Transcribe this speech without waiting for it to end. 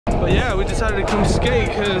But yeah, we decided to come skate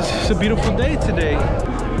because it's a beautiful day today.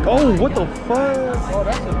 Oh, what the fuck? Oh,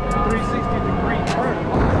 that's a 360-degree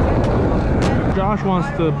turn. Josh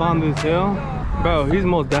wants to bomb this hill. Bro, he's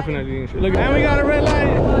most definitely in shit. Look, and we got a red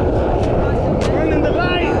light. Running the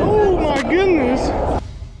light. Oh my goodness.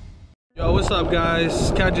 Yo, what's up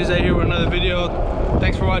guys? CatchingZay here with another video.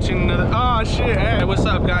 Thanks for watching another. Oh shit. Hey, what's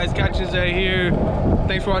up guys? CatchingZay here.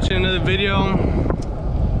 Thanks for watching another video.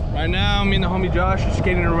 Right now, me and the homie Josh are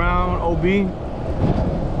skating around OB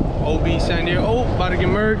San Diego. Oh, about to get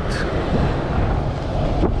murked.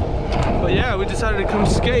 But yeah, we decided to come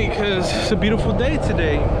skate because it's a beautiful day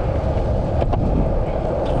today.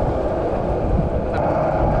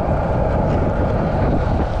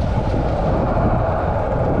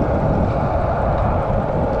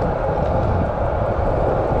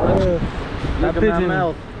 Look at my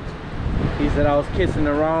mouth. He said I was kissing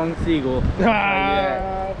the wrong seagull.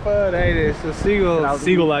 Ah, but hey, it's a seagull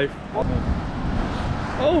life.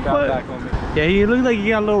 Oh, fuck. Yeah, he looks like he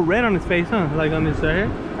got a little red on his face, huh? Like on this right here.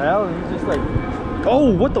 Hell, he's just like.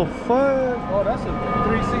 Oh, what the fuck? Oh, that's a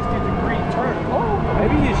 360-degree turn. Oh,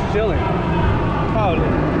 maybe he's chilling. Probably.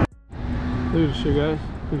 Look at this shit, guys.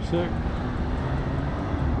 Pretty sick.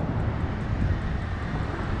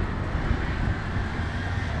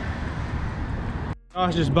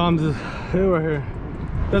 Josh just bombed this hill right here.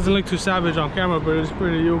 Doesn't look too savage on camera, but it's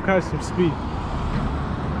pretty. You'll catch some speed.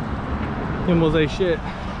 Almost ain't shit.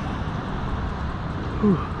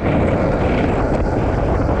 Whew.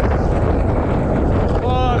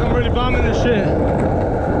 Fuck, I'm really bombing this shit.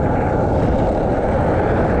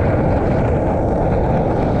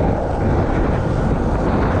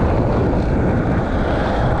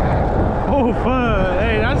 Oh fuck,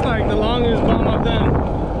 hey, that's like the longest bomb I've done.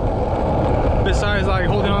 Besides like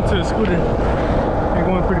holding on to the scooter and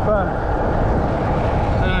going pretty fast.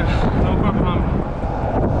 No problem, homie.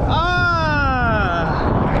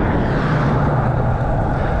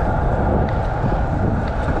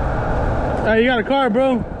 Hey, you got a car,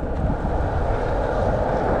 bro?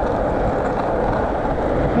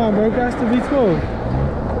 Come on, bro, got to be cool.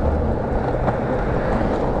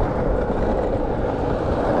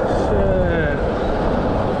 Shit.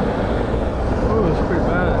 Oh, it's pretty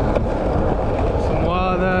bad. Some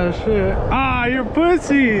wild ass shit. Ah, you're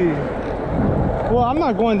pussy. Well, I'm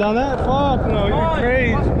not going down that. Fuck no, you're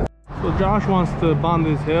crazy. So Josh wants to bomb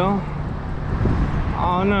this hill.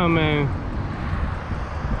 Oh no, man.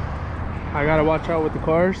 I gotta watch out with the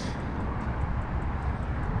cars.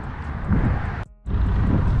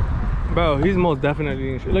 Bro, he's most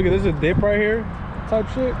definitely in shit. Look at this, a dip right here, type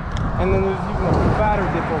shit. And then there's even a fatter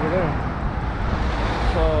dip over there.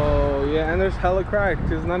 So, yeah, and there's hella cracks.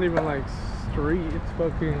 It's not even like street, it's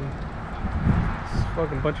fucking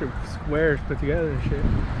bunch of squares put together and shit.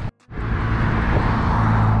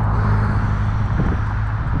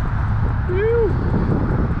 Woo!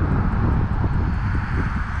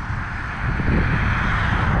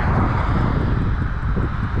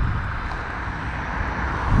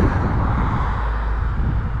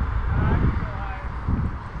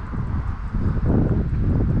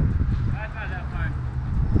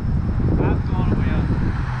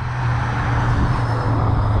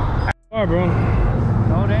 Bro.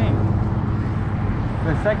 No, it ain't.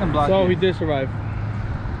 The second block. So he did survive.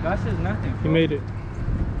 That's just nothing. He made it.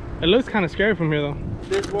 It looks kind of scary from here though.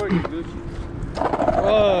 This work is Gucci.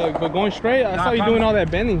 But going straight, I saw you doing all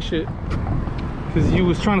that bending shit. Cause you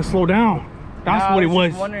was trying to slow down. That's what it was. I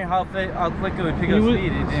was wondering how quick it would pick up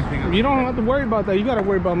speed. It didn't pick up. You don't have to worry about that. You gotta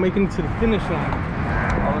worry about making it to the finish line.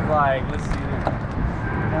 I was like, let's see.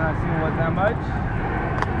 You're not seeing what that much.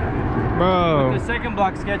 Bro. The second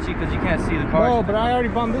block's sketchy because you can't see the cars. Bro, but I already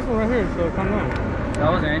bombed this one right here, so calm down.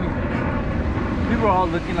 That wasn't anything. People were all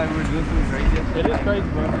looking like we were doing something crazy. It is crazy,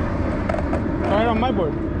 bro. Right on my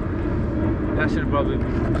board. That should have probably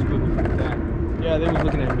been stupid for that. Yeah, they was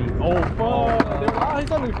looking at me. Oh, fuck.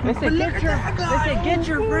 They said, get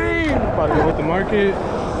your friend. About to go hit the market,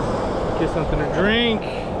 get something to drink.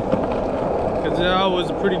 Cause that was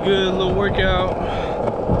a pretty good little workout.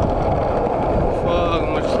 Fuck,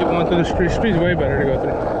 I'm gonna just keep going through the street. Street's way better to go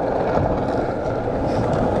through.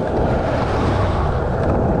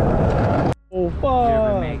 Oh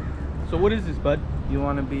fuck. So what is this, bud? You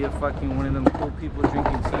want to be a fucking one of them cool people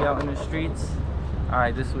drinking tea out in the streets? All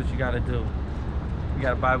right, this is what you gotta do. You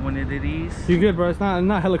gotta buy one of these. You good, bro? It's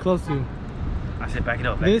not hella close to you. I said back it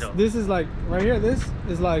up. This is like right here. This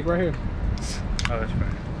is like right here. Oh, that's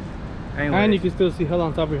right. Anyways. And you can still see hell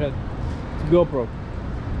on top of your head. It's a GoPro.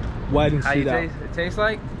 Widen shit out. It tastes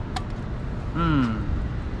like?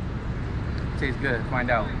 Tastes good. Find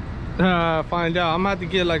out. Find out. I'm gonna have to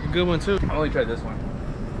get like a good one too. I only tried this one.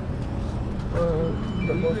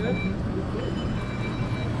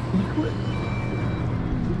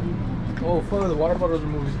 Oh fuck, the water bottles are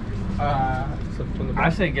moving. I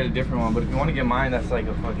say get a different one, but if you want to get mine, that's like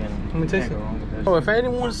a fucking. Let me taste it. Oh, if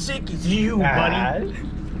anyone's sick, it's you, buddy.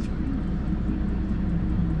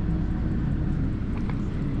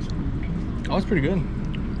 Oh, it's pretty good.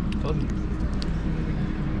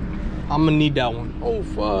 I'm gonna need that one. Oh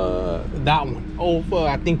fuck, that one. Oh fuck,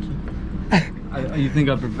 I think you think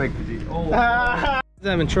I perfected it. Oh. I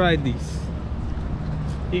haven't tried these.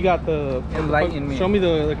 You got the Enlightenment. Show me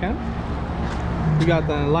the can. You got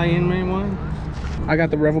the Enlightenment one. I got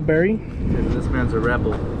the Revelberry. This man's a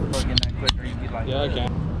rebel. Fucking that quicker, you be like. Yeah, I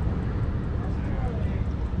can.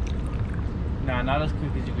 Nah, not as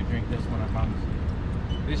quick as you could drink this one, I promise.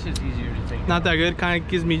 This shit's easier to take. Not that good. Kind of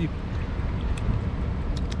gives me.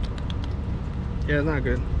 Yeah, it's not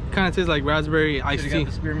good. Kind of tastes like raspberry iced tea. Got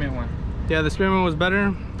the spearmint one. Yeah, the spearmint was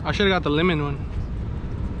better. I should have got the lemon one.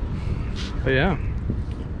 But yeah,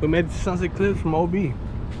 we made the sunset clips from OB.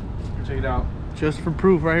 Check it out. Just for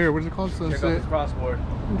proof, right here. What's it called? Sunset. Check out the crossboard.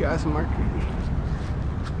 Got some market.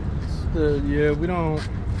 Yeah, we don't.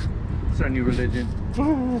 It's our new religion.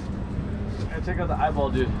 And check out the eyeball,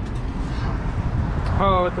 dude.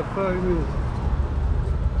 Oh, what the fuck is this?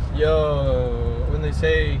 Yo, when they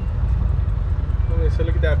say,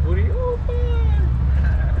 look at that booty. Oh, fuck.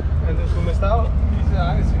 And this one missed out. He said,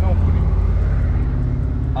 I didn't see no booty.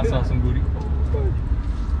 I saw some booty.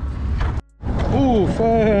 Ooh,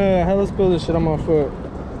 fuck. How let's spill this shit on my foot.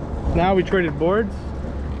 Now we traded boards.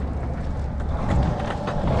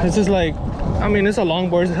 It's just like, I mean, it's a long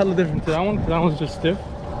board. It's hella different to that one. That one's just stiff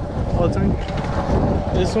all the time.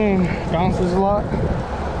 This one bounces a lot.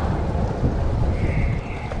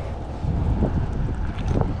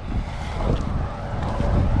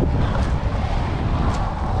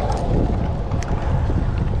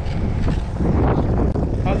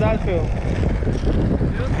 How's that feel?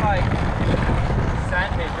 Feels like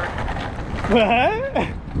sandpaper. What?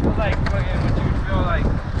 Feels like what you would feel like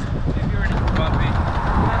if you were just bumpy.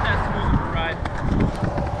 Not that smooth of a ride.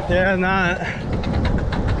 Yeah, it's not.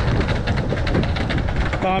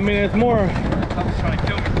 I mean, it's more. Something's trying to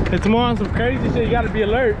kill me. It's more on some crazy shit. You gotta be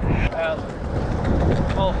alert.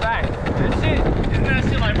 Well, fact. This shit, isn't that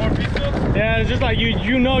shit like more peaceful? Yeah, it's just like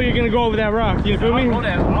you know you're gonna go over that rock. You feel me?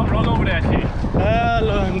 I'll roll over that shit.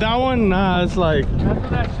 That one, nah, it's like.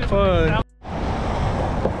 That shit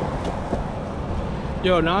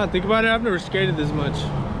Yo, nah, think about it. I've never skated this much.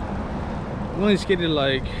 I've only skated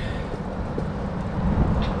like.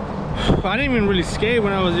 I didn't even really skate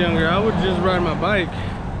when I was younger. I would just ride my bike.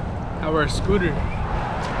 I wear a scooter.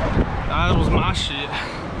 That was my shit.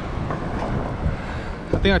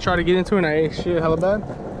 I think I tried to get into it and I ate shit hella bad.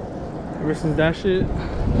 Ever since that shit.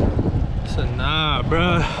 I said, nah,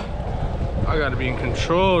 bruh. I gotta be in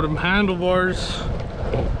control of them handlebars.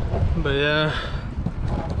 But yeah.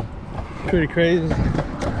 Pretty crazy.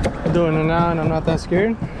 I'm doing it now and I'm not that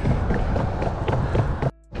scared.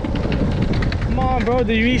 Come on, bro.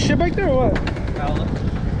 Did you eat shit back there or what?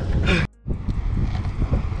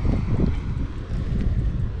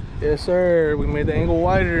 Yes, sir. We made the angle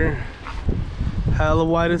wider. Hella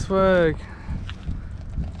wide as fuck.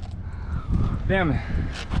 Damn it.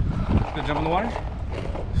 Gonna jump in the water?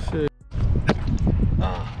 Shit.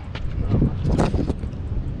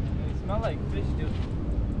 They smell like fish, dude.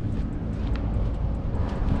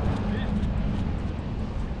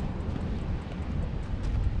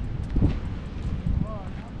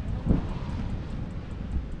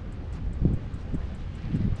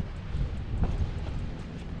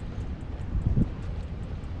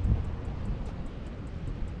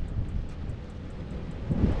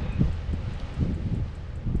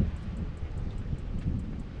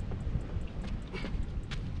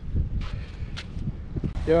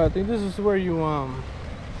 Yeah, I think this is where you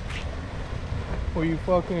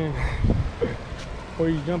jump in.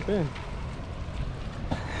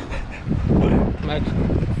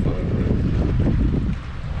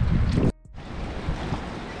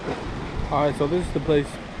 Alright, so this is the place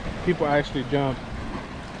people actually jump.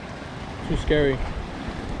 Too scary.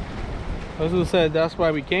 Russell said that's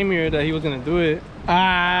why we came here, that he was gonna do it.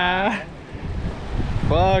 Ah,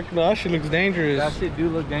 fuck, no, that shit looks dangerous. That shit do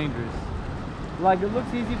look dangerous. Like, it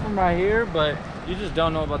looks easy from right here, but you just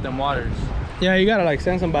don't know about them waters. Yeah, you gotta like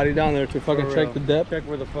send somebody down there to fucking check the depth. Check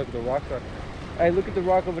where the fuck the rocks are. Hey, look at the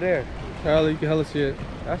rock over there. Hell, you can hella see it.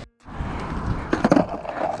 That's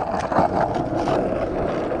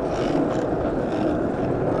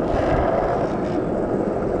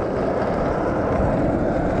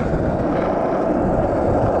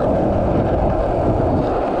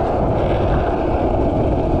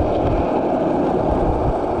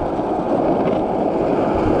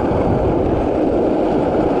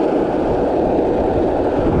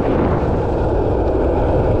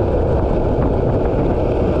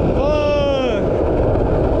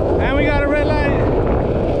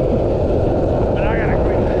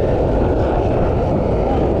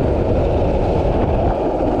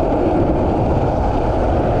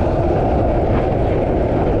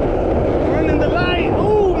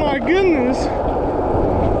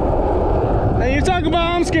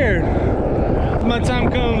I'm scared. My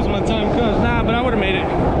time comes, my time comes. Nah, but I would have made it.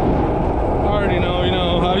 I already know, you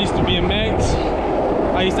know, I used to be in Megs.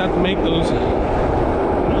 I used to have to make those. You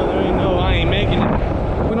know, there ain't no, I ain't making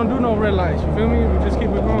it. We don't do no red lights, you feel me? We just keep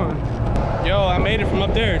it going. Yo, I made it from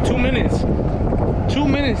up there, 2 minutes. 2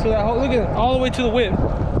 minutes to that whole, look at it, all the way to the whip.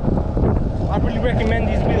 I really recommend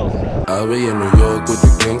these wheels. I'll be in New York with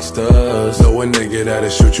the gangsters. Know a nigga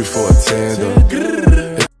that'll shoot you for a tender.